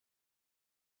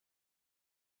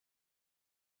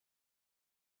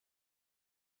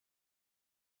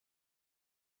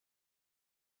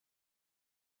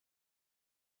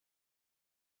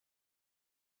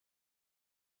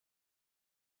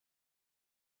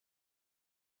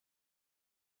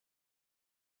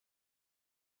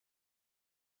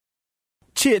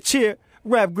Cheer.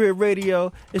 Rap Grid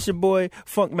Radio. It's your boy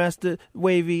Funkmaster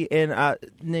Wavy and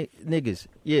niggas.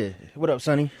 Yeah. What up,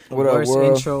 Sonny? What up, worst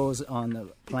world? Intros on the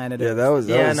planet. Yeah, that was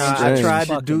I strange. tried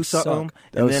to Fucking do something,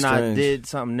 and then I strange. did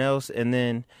something else, and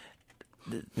then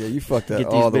Yeah, you fucked that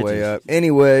Get these all the way bitches. up.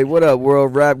 Anyway, what up,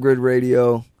 world? Rap Grid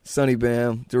Radio. Sonny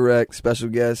Bam, direct, special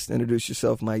guest. Introduce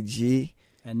yourself, Mike G.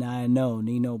 And I know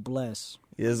Nino Bless.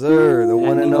 Yes, sir. The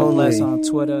one At and Nino only. Bless on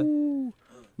Twitter.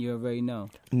 You already know.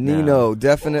 Nino,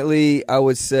 definitely, I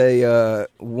would say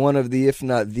one of the, if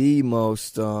not the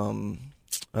most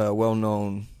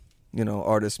well-known,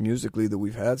 artists musically that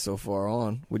we've had so far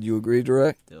on. Would you agree,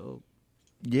 direct? Dope.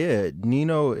 yeah,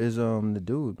 Nino is the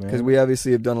dude, man. Because we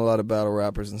obviously have done a lot of battle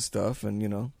rappers and stuff,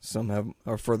 and some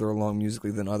are further along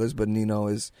musically than others, but Nino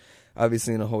is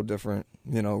obviously in a whole different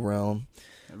realm.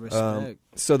 Respect.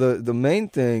 So the main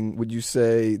thing, would you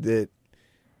say that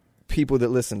people that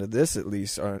listen to this at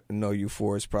least know you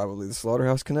for is probably the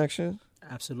Slaughterhouse connection?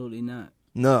 Absolutely not.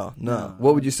 No.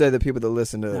 What would you say that people that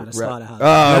listen to Nah, the rap? Slaughterhouse.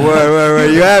 Oh,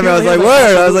 word. You have me. I was like,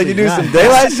 word. I was like, you do some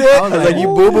daylight shit? I was like, you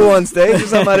boo-boo on stage or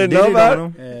something I didn't know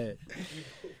about?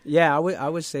 Yeah, I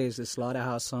would say it's the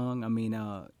Slaughterhouse song. I mean,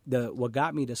 what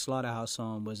got me the Slaughterhouse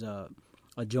song was a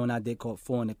joint I did called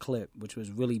 4 in the Clip, which was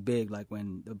really big, like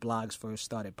when the blogs first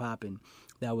started popping.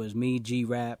 That was me,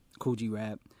 G-Rap, Cool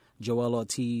G-Rap, Joel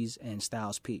Ortiz, and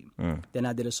Styles P. Then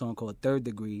I did a song called Third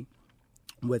Degree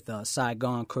with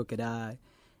Saigon, Crooked Eye,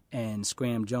 and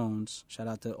Scram Jones. Shout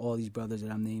out to all these brothers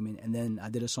that I'm naming. And then I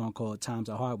did a song called Times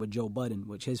Are Hard with Joe Budden,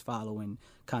 which his following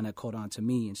kind of caught on to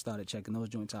me and started checking those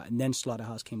joints out. And then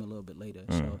Slaughterhouse came a little bit later.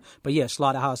 So, but yeah,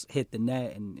 Slaughterhouse hit the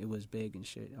net and it was big and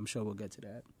shit. I'm sure we'll get to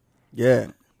that.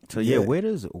 Yeah. So where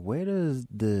does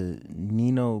the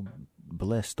Nino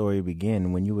Bless story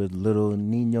begin? When you were little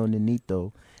Nino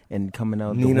Ninito and coming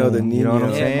out Nino the the womb, you know what I'm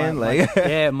Nino.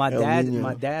 saying? My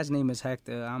dad's name is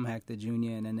Hector. I'm Hector Jr.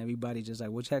 And then everybody just like,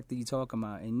 which Hector you talking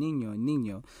about? And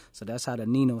Nino. So that's how the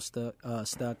Nino stuck.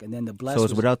 And then the Bless. So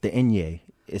it's without the Enye.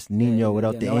 It's Nino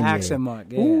without the no Enye. accent mark.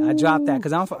 Yeah, I dropped that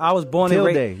because I was born and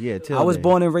raised. I was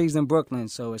born and raised in Brooklyn,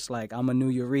 so it's like I'm a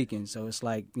New Yorican. So it's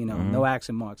like no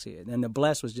accent marks here. Then the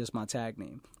Bless was just my tag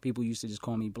name. People used to just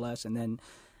call me Bless, and then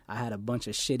I had a bunch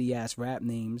of shitty ass rap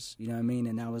names. You know what I mean?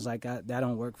 And I was like, that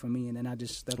don't work for me. And then I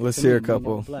just stuck. Let's it to hear me, a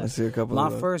couple. Nino Bless. Let's hear a couple. My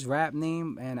of first rap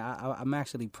name, and I'm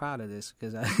actually proud of this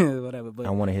because whatever. But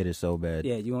I want to hit it so bad.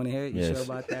 yeah, you want to hear it? You Yes. sure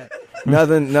about that?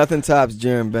 Nothing tops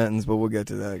Jaron Benton's, but we'll get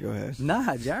to that. Go ahead.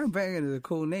 Nah, Jaron Benton is a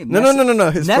cool name. No.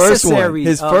 His first one.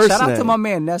 His first shout out name. to my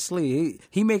man Nestle.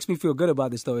 He makes me feel good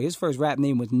about this story. His first rap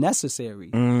name was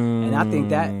Necessary, and I think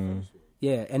that.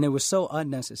 Yeah, and it was so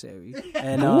unnecessary.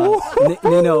 And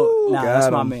that's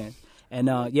my man. And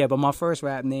but my first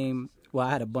rap name, well,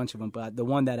 I had a bunch of them, but the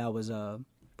one that I was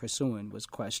pursuing was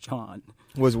Question.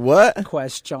 Was what?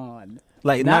 Question.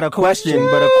 Like not a question,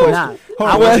 but a question. Nah, Hold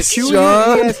on, was it Question.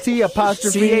 QUEST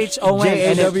apostrophe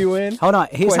CHON JAWN? Hold on,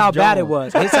 here's how bad it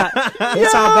was. Here's how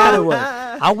bad it was.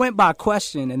 I went by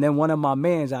Question, and then one of my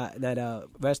mans that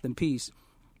rest in peace,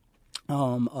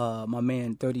 my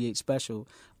man 38 Special.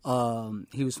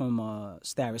 He was from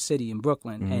Starrett City in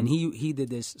Brooklyn, and he did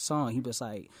this song. He was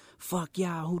like, "Fuck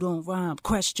y'all who don't rhyme,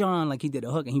 question." Like he did a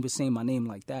hook, and he was saying my name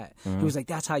like that. He was like,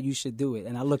 "That's how you should do it."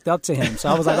 And I looked up to him, so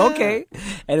I was like, "Okay."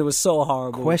 And it was so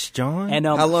horrible. Question? And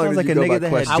How long sounds did like you a go nigga by that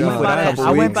Question? had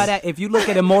I went by that. If you look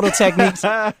at Immortal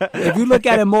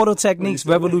Techniques,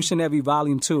 Revolutionary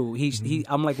Volume 2,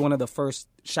 I'm like one of the first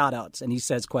shout outs, and he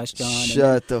says question.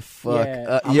 Shut the fuck up. I'm one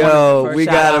of the Yo, first we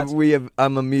shout-outs.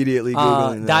 I'm immediately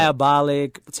Googling that.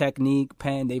 Diabolic, Technique,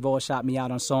 Pen, they've all shot me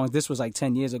out on songs. This was like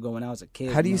 10 years ago when I was a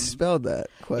kid. How do you spell that?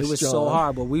 Question. It was so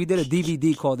horrible. We did a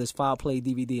DVD called this Foul Play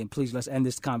DVD, and please let's end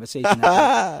this conversation.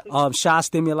 Shot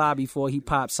Stimuli before he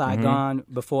popped, Saigon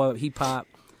before he popped.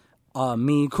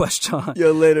 Me, Question.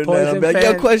 Yo, later night, I'm back.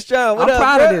 Yo, Question, what up,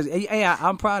 proud bro? of this. Yeah,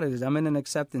 I'm proud of this. I'm in an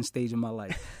acceptance stage in my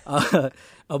life.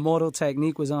 Immortal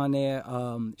Technique was on there.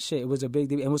 It was a big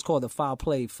deal. It was called the Foul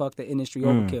Play, Fuck the Industry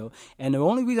Overkill. And the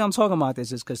only reason I'm talking about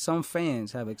this is because some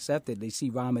fans have accepted. They see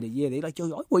Rhyme of the Year. They like,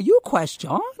 yo, were you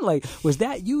Question? Like, was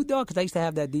that you, dog? Because I used to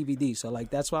have that DVD. So, like,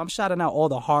 that's why I'm shouting out all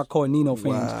the hardcore Nino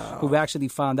fans who've actually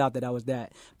found out that I was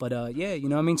that. But, yeah, you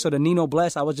know what I mean? So the Nino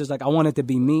Bless, I was just like, I want it to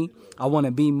be me. I want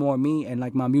to be more me. And,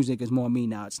 like, my music is more me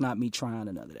now. It's not me trying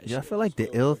to none of that shit. I feel like the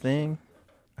ill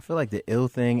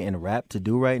thing in rap to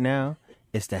do right now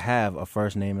is to have a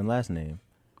first name and last name.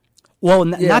 Well,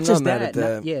 Yeah, not I'm just not mad that.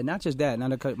 at that. Not just that. Not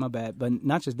to cut my bad, but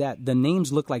not just that. The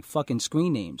names look like fucking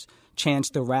screen names. Chance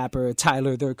the Rapper,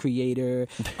 Tyler the Creator,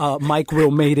 Mike Will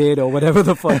Made It, or whatever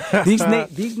the fuck.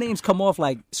 These names come off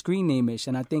like screen name-ish,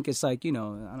 and I think it's like, I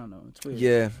don't know. It's weird.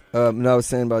 Yeah. And I was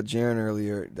saying about Jaren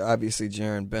earlier, obviously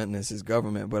Jaren Benton is his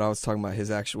government, but I was talking about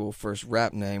his actual first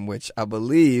rap name, which I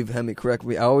believe, Hemi, correct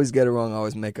me, I always get it wrong, I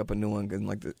always make up a new one because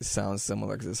like, it sounds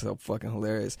similar because it's so fucking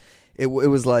hilarious. It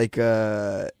was like,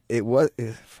 it was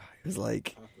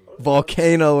like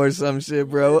Volcano or some shit,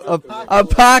 bro.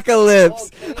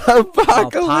 Apocalypse.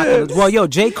 Well, yo,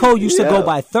 J. Cole used to go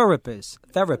by Therapist.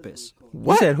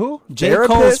 What? You said who? J.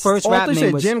 Cole's first rap name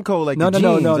said was Jim Cole, like no. I was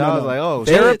like, oh,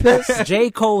 Therapist.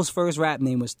 J. Cole's first rap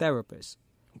name was Therapist.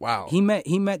 Wow. He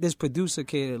met this producer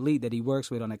kid Elite that he works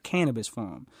with on a cannabis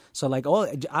farm. So like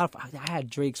I had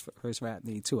Drake's first rap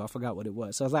name too. I forgot what it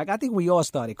was. So I was like, I think we all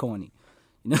started corny.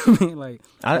 You know what I mean? Like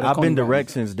I've been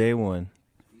direct since day one.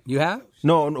 You have?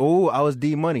 No, I was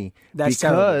D Money. That's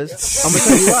because I'm gonna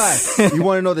tell you why. You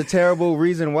want to know the terrible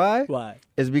reason why? Why?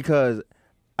 It's because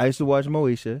I used to watch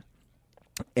Moesha,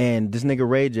 and this nigga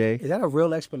Ray J. Is that a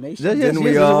real explanation? Yes, Didn't it's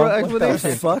we a all? real explanation. What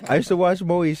the fuck? I used to watch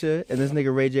Moesha, and this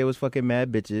nigga Ray J was fucking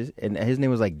mad bitches, and his name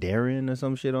was like Darren or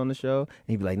some shit on the show, and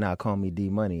he'd be like, "Nah, call me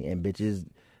D Money," and bitches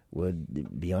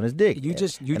would be on his dick.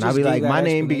 And I'd be like, my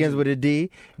name explanation. begins with a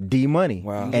D Money.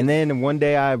 Wow. And then one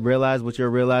day I realized what you're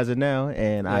realizing now,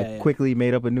 and I quickly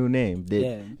made up a new name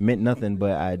that meant nothing,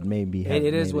 but I maybe have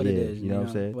it is what it is. You know what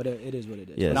I'm saying? It is what it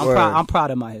is. Yes. But I'm proud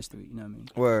of my history. You know what I mean?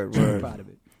 Word. I'm proud of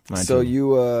it. Mine So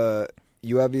too.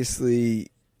 you obviously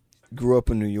grew up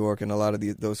in New York, and a lot of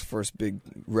those first big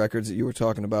records that you were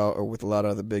talking about are with a lot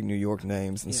of other big New York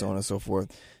names and so on and so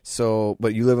forth. So,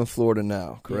 but you live in Florida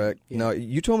now, correct? Yeah. Now,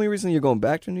 you told me recently you're going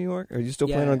back to New York. Are you still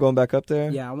planning Yeah. on going back up there?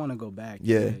 Yeah, I want to go back.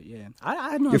 Yeah.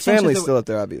 I know Your family's still up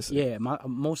there, obviously. Yeah,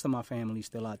 most of my family's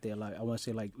still out there. Like I want to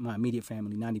say, like my immediate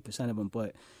family, 90% of them.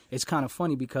 But it's kind of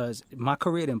funny because my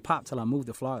career didn't pop till I moved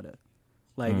to Florida.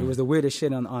 Like it was the weirdest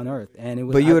shit on earth, and it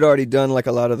was. But you had already done like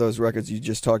a lot of those records you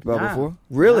just talked about before.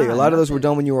 Really, a lot of those were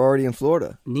done when you were already in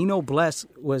Florida. Nino Bless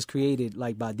was created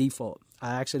like by default.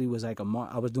 I actually was like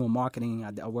I was doing marketing.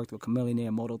 I worked with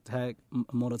Chameleon, Motor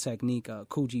Technique,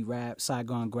 Coogee Rap,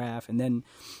 Saigon Graph, and then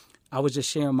I was just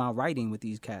sharing my writing with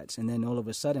these cats. And then all of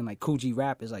a sudden, like Coogee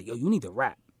Rap is like, yo, you need to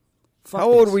rap. Fuck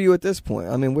How old this. were you at this point?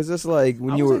 I mean, was this like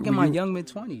when you I were was like in my young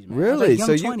mid-20s, man. Really? I was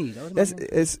like So young you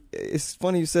 20s. it's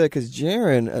funny you said because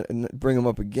Jaren, bring him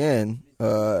up again.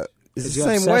 Is the You're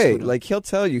same obsessed way. with him. Like he'll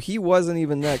tell you he wasn't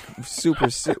even that super.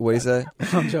 What do you say?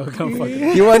 I'm joking. I'm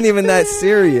fucking. He wasn't even that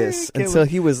serious until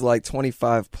he was like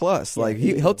 25 plus. Like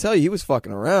he'll tell you he was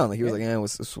fucking around. Like he was like, it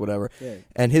was whatever. Yeah.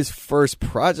 And his first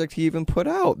project he even put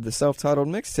out, the self-titled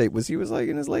mixtape, he was like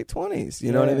in his late 20s.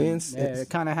 You know what I mean? It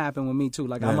kind of happened with me too.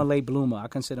 Like I'm a late bloomer. I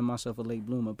consider myself a late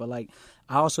bloomer, but like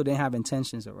I also didn't have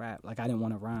intentions to rap. Like I didn't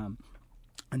want to rhyme.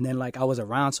 And then, like, I was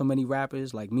around so many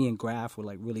rappers. Like, me and Graph were,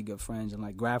 like, really good friends. And,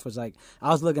 like, Graph was, like, I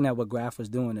was looking at what Graph was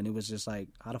doing, and it was just, like,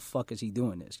 how the fuck is he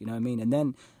doing this? You know what I mean? And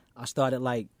then I started,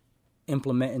 like,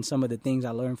 implementing some of the things I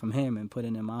learned from him and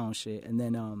putting in my own shit. And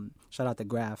then, shout out to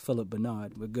Graph, Philip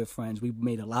Bernard. We're good friends. We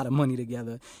made a lot of money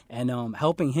together. And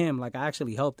helping him, like, I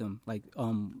actually helped him. Like,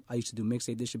 I used to do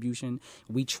mixtape distribution.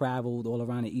 We traveled all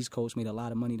around the East Coast, made a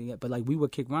lot of money together. But, like, we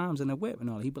would kick rhymes in the whip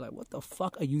and all. He'd be like, what the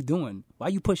fuck are you doing? Why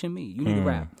are you pushing me? You need to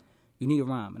rap. You need a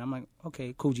rhyme. And I'm like,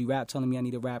 okay, Coogee Rap telling me I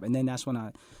need a rap. And then that's when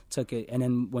I took it. And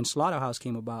then when Slaughterhouse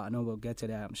came about, I know we'll get to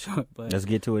that, I'm sure. But let's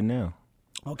get to it now.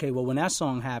 Okay, well, when that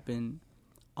song happened,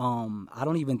 I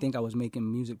don't even think I was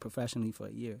making music professionally for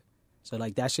a year. So,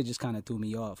 like, that shit just kind of threw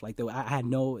me off. Like, the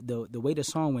way the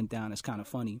song went down is kind of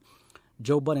funny.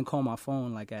 Joe Budden called my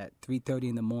phone, like, at 3:30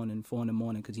 in the morning, 4 in the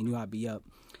morning, because he knew I'd be up.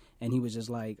 And he was just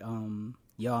like,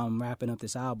 yo, I'm wrapping up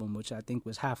this album, which I think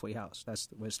was Halfway House. That's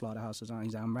where Slaughterhouse is on.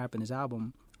 He's like, I'm wrapping this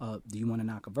album. Do you want to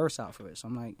knock a verse out for it? So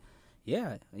I'm like,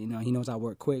 yeah. You know, he knows I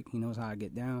work quick. He knows how I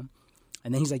get down.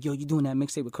 And then he's like, yo, you doing that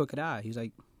mixtape with Crooked Eye? He's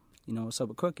like, you know, what's up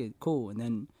with Crooked? Cool. And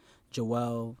then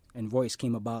Joel and Royce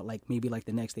came about, like, maybe, like,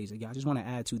 the next day. He's like, yo, I just want to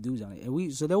add 2 dudes on it.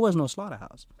 And so there was no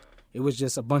Slaughterhouse. It was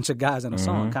just a bunch of guys in a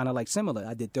song, kind of like similar.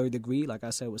 I did Third Degree, like I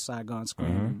said, with Saigon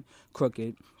Scream and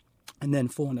Crooked. And then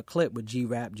 4 in the Clip with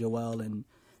G-Rap, Joel, and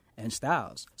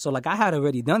Styles. So, like, I had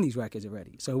already done these records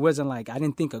already. So it wasn't like I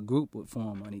didn't think a group would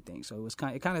form or anything. So it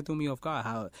kind of threw me off guard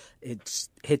how it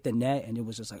hit the net, and it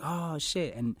was just like, oh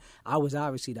shit. And I was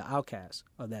obviously the outcast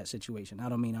of that situation. I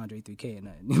don't mean Andre 3K and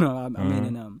nothing. You know, I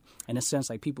mean in a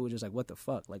sense, like, people were just like, what the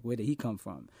fuck? Like, where did he come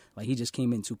from? Like, he just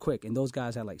came in too quick. And those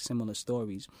guys had like similar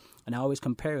stories. And I always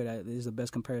compare it. This is the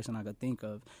best comparison I could think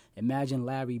of. Imagine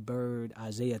Larry Bird,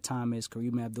 Isaiah Thomas,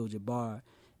 Kareem Abdul-Jabbar,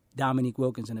 Dominique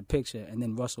Wilkins in the picture, and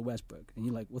then Russell Westbrook, and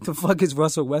you're like, what the fuck is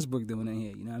Russell Westbrook doing in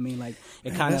here? You know what I mean? Like,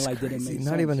 it kind of like didn't make sense.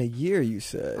 Not even a year, you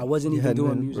said. I wasn't even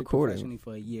doing music professionally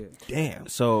for a year. Damn.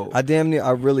 So I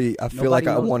feel like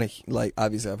I want to, like,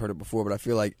 obviously I've heard it before, but I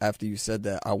feel like after you said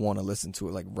that, I want to listen to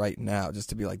it like right now, just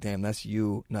to be like, damn, that's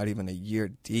you, not even a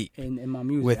year deep in my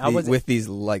music with these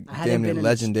like damn near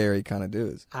legendary kind of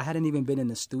dudes. I hadn't even been in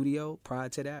the studio prior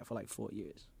to that for like 4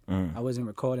 years. I wasn't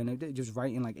recording, just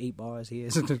writing like 8 bars here.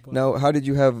 Now, how did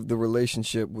you have the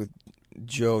relationship with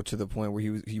Joe to the point where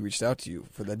he reached out to you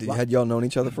for that? Had y'all known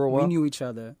each other for a while? We knew each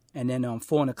other, and then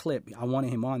for the clip, I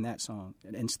wanted him on that song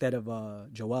instead of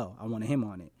Joel. I wanted him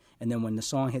on it, and then when the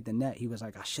song hit the net, he was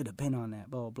like, "I should have been on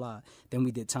that." Blah blah blah. Then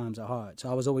we did Times Are Hard,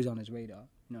 so I was always on his radar.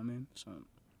 You know what I mean?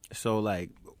 So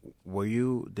like,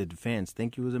 did the fans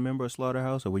think you was a member of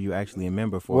Slaughterhouse, or were you actually a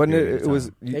member for? Wasn't it?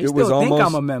 They still think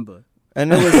I'm a member.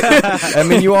 And it was, I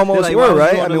mean, you almost like, were,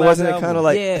 right? I mean, wasn't it kind of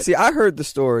like, yeah. See, I heard the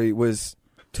story was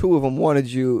 2 of them wanted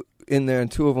you in there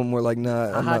and 2 of them were like,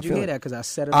 nah, how'd you hear that? Because I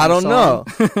said it on I a don't song.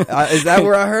 know. Is that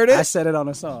where I heard it? I said it on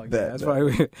a song. That's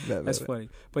funny. That's funny.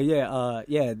 But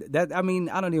that, I mean,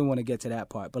 I don't even want to get to that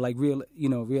part. But like,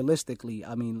 realistically,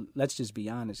 I mean, let's just be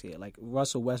honest here. Like,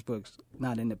 Russell Westbrook's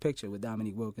not in the picture with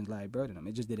Dominique Wilkins, Larry Bird and them.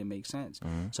 It just didn't make sense.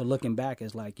 Mm-hmm. So looking back,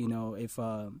 it's like, if...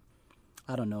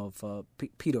 I don't know if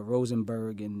Peter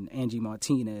Rosenberg and Angie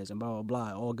Martinez and blah, blah,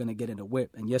 blah all going to get in the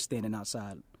whip and you're standing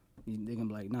outside. They're going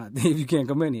to be like, nah, Dave, you can't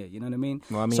come in here. You know what I mean?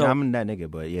 Well, I mean, I'm that nigga,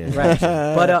 but yeah. Right.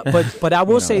 But I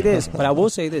will say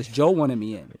this. Joe wanted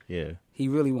me in. Yeah. He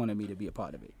really wanted me to be a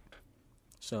part of it.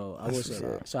 So I will say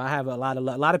that. So I have a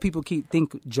lot of people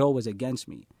think Joe was against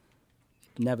me.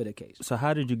 Never the case. So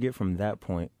how did you get from that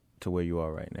point to where you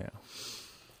are right now?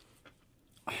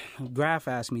 Graf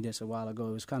asked me this a while ago.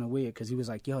 It was kind of weird because he was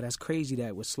like, yo, that's crazy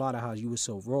that with Slaughterhouse you was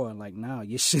so raw. And like, now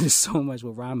your shit is so much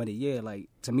with Rhyme of the Year. Like,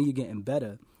 to me, you're getting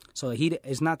better. So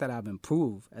it's not that I've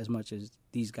improved as much as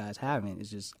these guys haven't. It's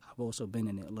just I've also been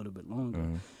in it a little bit longer.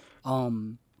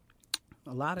 Mm-hmm.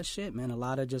 A lot of shit, man. A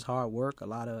lot of just hard work. A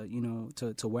lot of,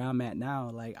 to where I'm at now.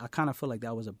 Like, I kind of feel like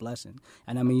that was a blessing.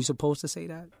 And I mean, you're supposed to say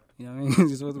that. You know what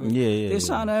I mean? Yeah.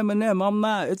 It's on Eminem. I'm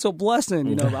not. It's a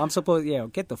blessing. But I'm supposed. Yeah,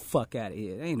 get the fuck out of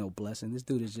here. There ain't no blessing. This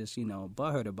dude is just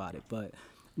butthurt about it. But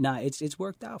nah, it's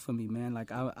worked out for me, man.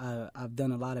 Like I've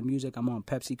done a lot of music. I'm on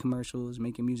Pepsi commercials,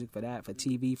 making music for that, for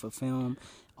TV, for film.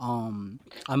 I'm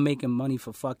making money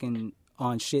for fucking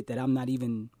on shit that I'm not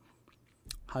even.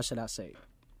 How should I say?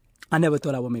 I never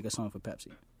thought I would make a song for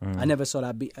Pepsi. I never thought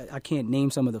I'd be. I can't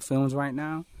name some of the films right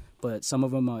now. But some of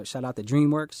them are, shout out to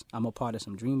DreamWorks. I'm a part of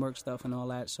some DreamWorks stuff and all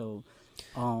that. So,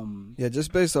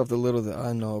 just based off the little that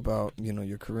I know about,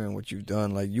 your career and what you've done,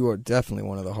 like, you are definitely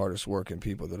one of the hardest working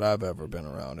people that I've ever been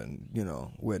around and,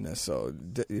 witnessed. So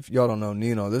if y'all don't know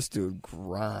Nino, this dude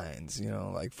grinds,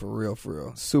 like, for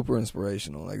real. Super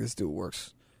inspirational. Like, this dude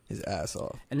works his ass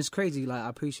off. And it's crazy. Like, I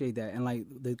appreciate that. And like,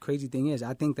 the crazy thing is,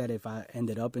 I think that if I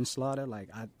ended up in Slaughter, like,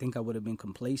 I think I would have been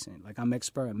complacent. Like, I'm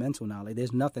experimental now. Like,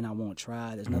 there's nothing I won't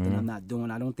try. There's nothing I'm not doing.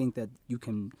 I don't think that you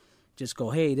can just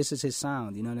go, hey, this is his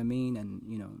sound. You know what I mean?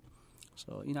 And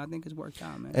so I think it's worked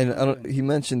out, man. And he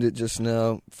mentioned it just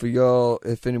now. For y'all,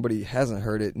 if anybody hasn't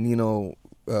heard it, Nino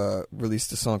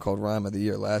released a song called "Rhyme of the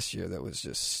Year" last year that was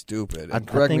just stupid. And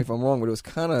correct me if I'm wrong, but it was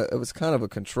kind of a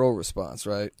control response,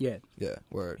 right? Yeah.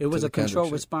 Word. It was a control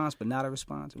response, but not a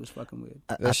response. It was fucking weird.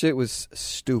 That shit was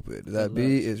stupid. That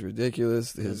beat is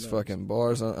ridiculous. His fucking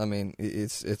bars on. I mean,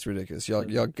 it's ridiculous.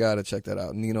 Y'all gotta check that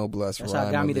out. Nino Bless. That's Rhyme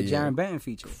how got me of the the Year. Jaron Benton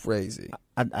feature. Crazy.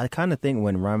 I kind of think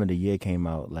when Rhyme of the Year came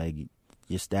out, like,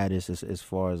 your status as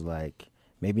far as like.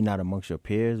 Maybe not amongst your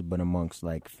peers, but amongst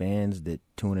like fans that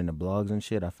tune into blogs and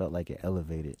shit. I felt like it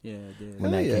elevated. Yeah, it did.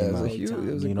 When that came out,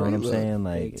 you know what I'm saying?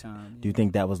 Like, time, do you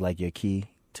think that was like your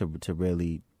key to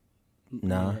really?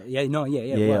 Nah.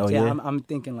 I'm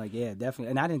thinking like, yeah, definitely.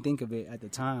 And I didn't think of it at the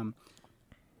time,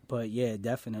 but yeah,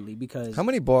 definitely because. How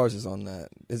many bars is on that?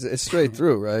 It's straight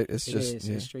through, right? It's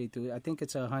straight through. I think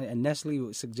it's 100. And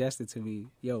Nestle suggested to me,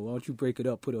 yo, why don't you break it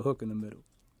up, put a hook in the middle.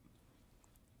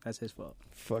 That's his fault.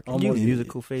 Fucking you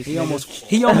musical face. He almost.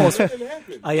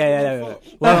 Oh yeah.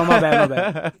 Well, my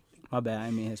bad. My bad.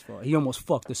 I mean his fault. He almost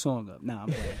fucked the song up. Nah,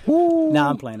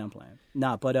 I'm playing. I'm playing.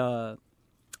 Nah, but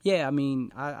yeah. I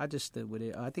mean, I just stood with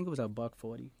it. I think it was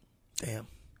 $140. Damn.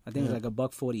 I think it was like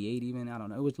 $148 even. I don't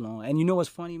know. It was long. And you know what's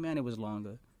funny, man? It was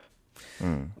longer.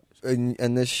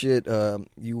 And this shit,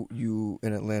 you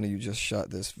in Atlanta, you just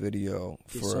shot this video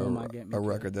for a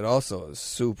record that also is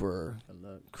super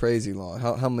crazy long.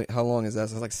 How long is that?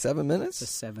 So it's like 7 minutes?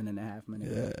 It's a 7.5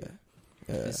 minute record.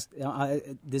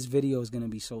 This video is gonna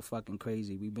be so fucking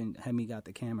crazy. Hemi got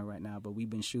the camera right now, but we've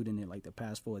been shooting it like the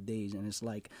past 4 days, and it's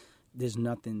like there's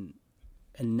nothing.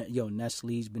 And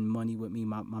Nestle's been money with me.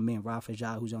 My man Rafa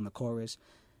Ja, who's on the chorus.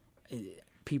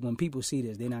 When people see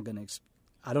this, they're not gonna.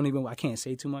 I can't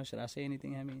say too much. Should I say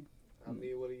anything, Hemi? I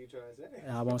mean, what are you trying to say?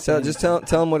 I won't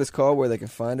tell them what it's called, where they can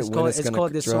find it. It's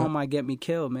called "This Song Might Get Me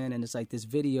Killed," man. And it's like this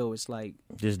video. It's like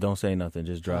just don't say nothing.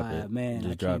 Just drop it. Man,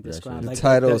 just drop that shit. The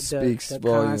title speaks the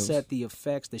volumes. Concept, the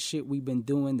effects, the shit we've been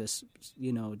doing. This,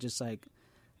 just like.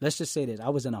 Let's just say this. I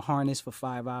was in a harness for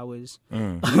 5 hours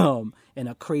in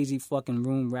a crazy fucking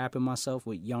room, wrapping myself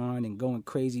with yarn and going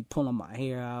crazy, pulling my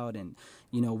hair out. And,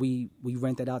 we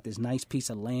rented out this nice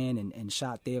piece of land and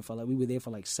shot there we were there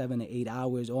for like 7 to 8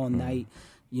 hours all night,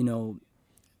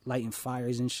 lighting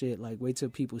fires and shit. Like, wait till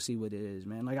people see what it is,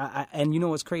 man. Like, and you know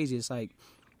what's crazy? It's like,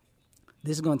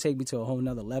 this is going to take me to a whole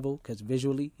nother level because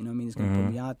visually, it's going to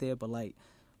put me out there. But, like,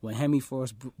 when Hemi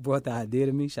first brought the idea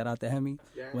to me, shout out to Hemi.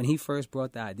 Yeah. When he first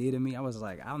brought the idea to me, I was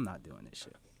like, I'm not doing this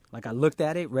shit. Like, I looked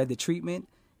at it, read the treatment.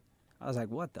 I was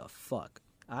like, what the fuck?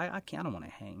 I don't want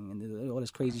to hang. And all this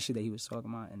crazy shit that he was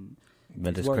talking about.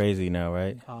 But it's crazy now,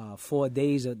 right? 4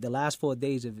 days, the last 4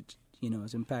 days of it,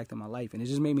 it's impacted my life. And it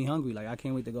just made me hungry. Like, I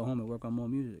can't wait to go home and work on more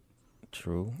music.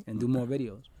 True. And do more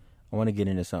videos. I want to get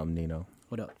into something, Nino.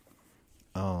 What up?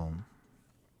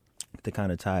 To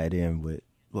kind of tie it in with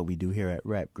what we do here at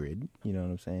Rap Grid, you know what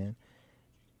I'm saying?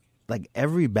 Like,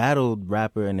 every battle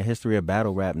rapper in the history of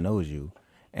battle rap knows you.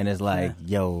 And it's like,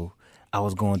 yo, I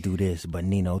was going through this, but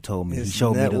Nino told me, he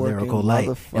showed me the lyrical light,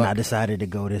 and I decided to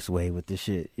go this way with this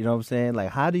shit. You know what I'm saying? Like,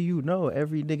 how do you know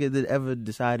every nigga that ever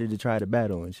decided to try to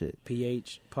battle and shit?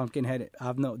 PH, Pumpkinhead.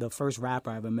 The first rapper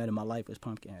I ever met in my life was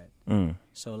Pumpkinhead.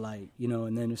 So, like,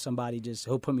 and then if somebody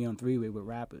he'll put me on three-way with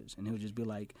rappers, and he'll just be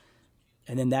like,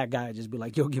 and then that guy just be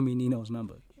like, yo, give me Nino's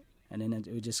number. And then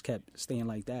it just kept staying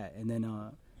like that. And then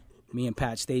me and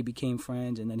Pat Stay became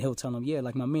friends. And then he'll tell him, yeah,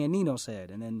 like my man Nino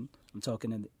said. And then I'm talking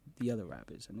to the other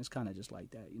rappers. And it's kind of just like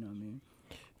that, you know what I mean?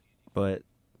 But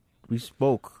we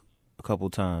spoke a couple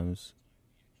times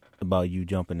about you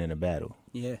jumping in a battle.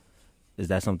 Yeah. Is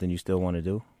that something you still want to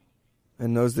do?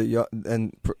 And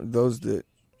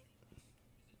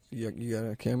you got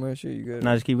a camera issue? You got?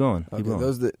 No, just keep going. Okay, keep going.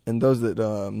 Those that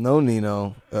know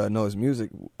Nino, know his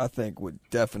music, I think would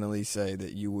definitely say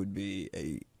that you would be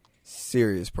a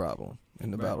serious problem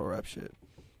in the battle rap shit.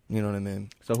 You know what I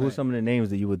mean? So who's some of the names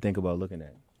that you would think about looking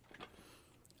at?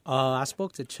 I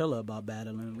spoke to Chilla about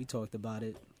battling. We talked about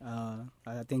it.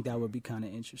 I think that would be kind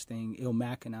of interesting. Il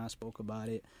Mac and I spoke about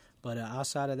it. But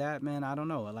outside of that, man, I don't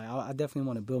know. Like, I definitely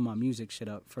want to build my music shit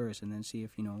up first and then see if,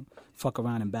 fuck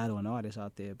around and battle an artist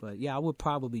out there. But, yeah, I would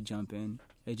probably jump in.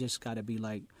 It just got to be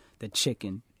like the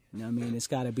chicken. You know what I mean? It's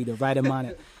got to be the right amount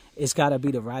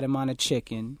of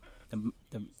chicken,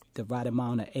 the right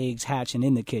amount of eggs hatching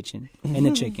in the kitchen, in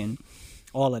the chicken,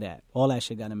 all of that. All that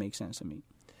shit got to make sense to me.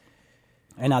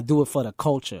 And I do it for the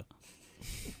culture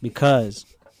because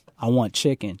I want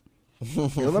chicken. From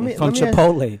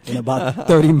Chipotle in about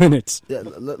 30 minutes. Yeah,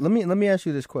 let me ask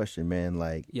you this question, man.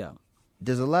 Like,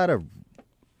 there's a lot of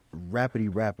rappity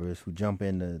rappers who jump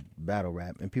into battle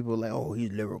rap, and people are like, "Oh, he's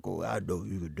lyrical. I know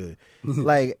you could do it."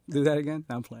 Like, do that again?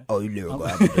 I'm playing. Oh, he's lyrical.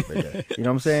 I can do that. You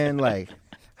know what I'm saying? Like,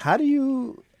 how do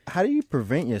you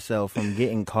prevent yourself from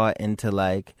getting caught into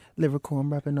like lyrical?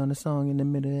 I'm rapping on a song in the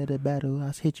middle of the battle.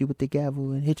 I'll hit you with the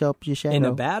gavel and hit you up your shadow. In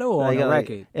a battle or on a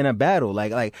record? In a battle,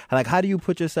 like how do you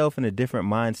put yourself in a different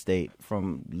mind state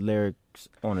from lyrics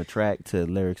on a track to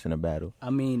lyrics in a battle? I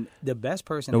mean, the best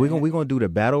person. No, we're gonna do the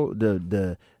battle,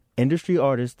 the industry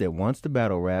artist that wants to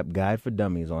battle rap guide for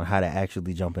dummies on how to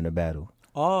actually jump in a battle.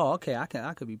 Oh, okay. I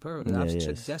could be perfect. I've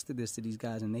suggested this to these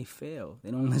guys and they fail.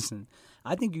 They don't listen.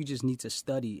 I think you just need to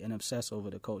study and obsess over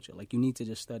the culture. Like, you need to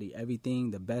just study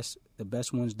everything, the best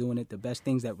ones doing it, the best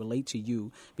things that relate to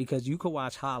you. Because you could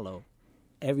watch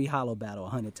every Hollow battle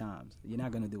 100 times. You're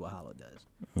not gonna do what Hollow does.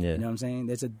 Yeah. You know what I'm saying?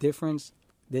 There's a difference.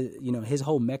 His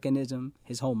whole mechanism,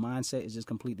 his whole mindset is just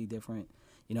completely different.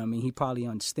 You know what I mean? He probably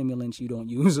on stimulants you don't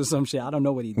use or some shit. I don't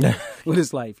know what he did with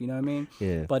his life. You know what I mean?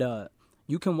 Yeah. But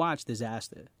you can watch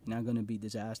Disaster. You're not going to beat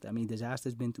Disaster. I mean,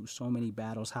 Disaster's been through so many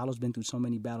battles. Hollow's been through so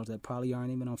many battles that probably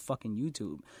aren't even on fucking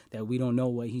YouTube, that we don't know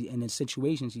what and the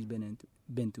situations he's been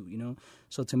through, you know?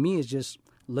 So to me, it's just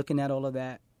looking at all of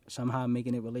that, somehow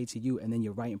making it relate to you, and then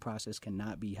your writing process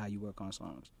cannot be how you work on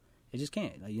songs. It just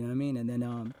can't. Like, you know what I mean? And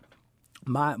then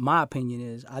my opinion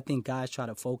is, I think guys try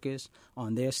to focus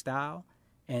on their style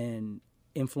and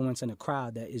influencing a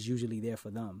crowd that is usually there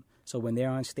for them. So when they're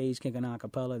on stage kicking a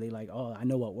cappella, they like, oh, I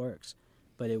know what works.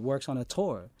 But it works on a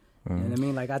tour. You know what I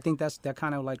mean? Like, I think that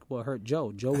kind of like what hurt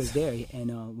Joe. Joe was there,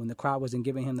 and when the crowd wasn't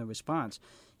giving him the response,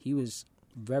 he was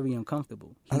very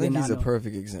uncomfortable. I think he's a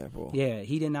perfect example. Yeah,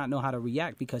 he did not know how to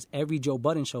react because every Joe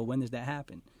Budden show, when does that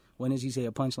happen? When does he say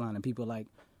a punchline and people are like,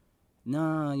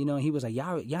 nah, you know, he was like,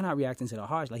 y'all not reacting to the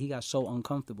harsh. Like, he got so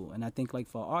uncomfortable. And I think, like,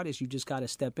 for artists, you just got to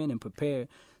step in and prepare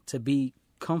to be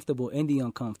comfortable in the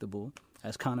uncomfortable,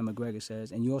 as Conor McGregor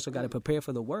says, and you also got to prepare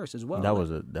for the worst as well. That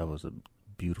was a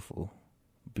beautiful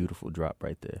drop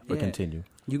right there. But continue.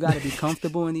 You got to be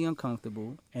comfortable in the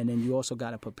uncomfortable, and then you also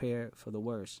got to prepare for the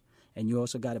worst. And you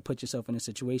also got to put yourself in a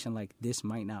situation like, this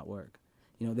might not work.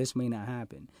 You know, this may not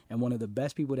happen. And one of the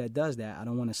best people that does that, I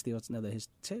don't want to steal another of his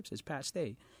tips, is Pat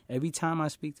Stay. Every time I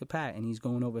speak to Pat and he's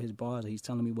going over his bars or he's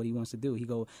telling me what he wants to do, he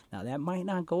go, now that might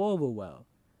not go over well.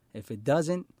 If it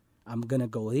doesn't, I'm going to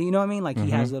go. You know what I mean? Like,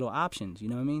 he has little options, you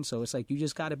know what I mean? So it's like, you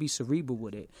just got to be cerebral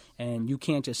with it. And you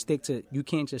can't just stick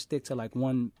to like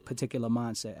one particular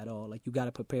mindset at all. Like, you got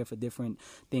to prepare for different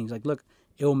things. Like, look,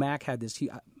 Ilmac had this,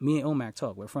 me and Ilmac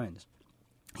talk, we're friends.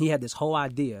 He had this whole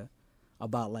idea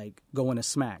about like going to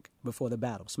Smack before the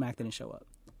battle. Smack didn't show up.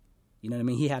 You know what I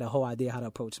mean? He had a whole idea how to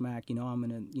approach Smack. You know, I'm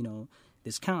gonna, you know,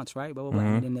 this counts, right? Blah blah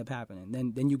blah. It ended up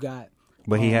happening. Then you got.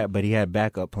 But he had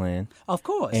backup plan. Of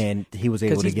course. And he was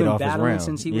able to get off his round. Because he's been battling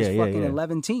since he was fucking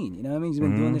 11 teen. You know what I mean? He's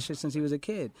been doing this shit since he was a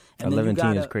kid. And 11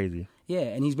 teen is crazy. Yeah,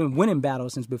 and he's been winning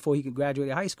battles since before he could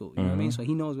graduate high school. You know what I mean? So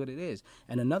he knows what it is.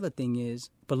 And another thing is,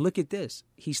 but look at this.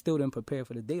 He still didn't prepare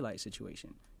for the daylight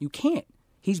situation. You can't.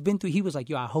 He was like,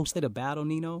 yo, I hosted a battle,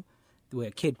 Nino, where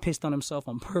a kid pissed on himself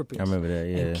on purpose. I remember that,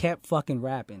 yeah. And kept fucking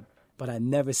rapping. But I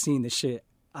never seen the shit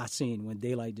I seen when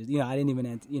daylight just, you know, I didn't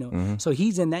even, you know. So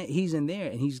he's in there,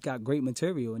 and he's got great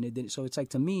material. And so it's like,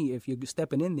 to me, if you're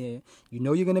stepping in there, you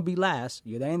know you're going to be last.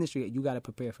 You're the industry. You got to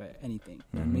prepare for anything.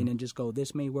 You know what I mean? And just go,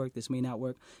 this may work, this may not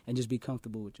work, and just be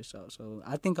comfortable with yourself. So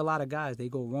I think a lot of guys, they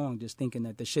go wrong just thinking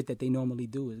that the shit that they normally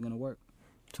do is going to work.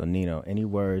 So, Nino, any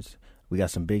words? We got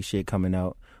some big shit coming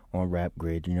out on Rap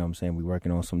Grid. You know what I'm saying? We're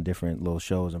working on some different little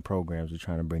shows and programs we're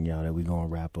trying to bring y'all that we're going to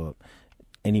wrap up.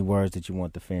 Any words that you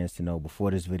want the fans to know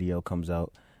before this video comes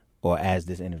out or as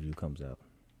this interview comes out?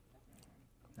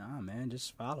 Nah, man,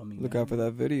 just follow me. Look man. out for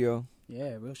that video.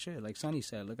 Yeah, real shit. Like Sonny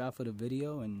said, look out for the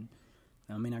video. And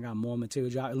I mean, I got more material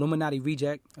drop. Illuminati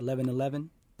Reject 11/11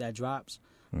 that drops.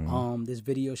 This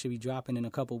video should be dropping in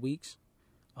a couple weeks.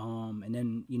 And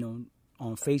then, you know,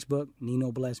 on Facebook,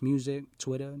 Nino Bless Music,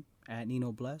 Twitter at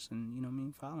Nino Bless, and you know what I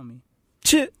mean. Follow me.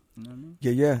 Shit. You know what I mean?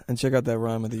 Yeah, and check out that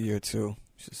rhyme of the year too.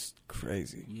 It's just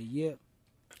crazy. Yeah.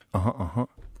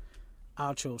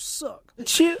 Outro suck.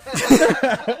 Shit.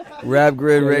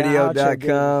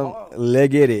 RapGridRadio.com.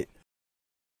 Let's get it.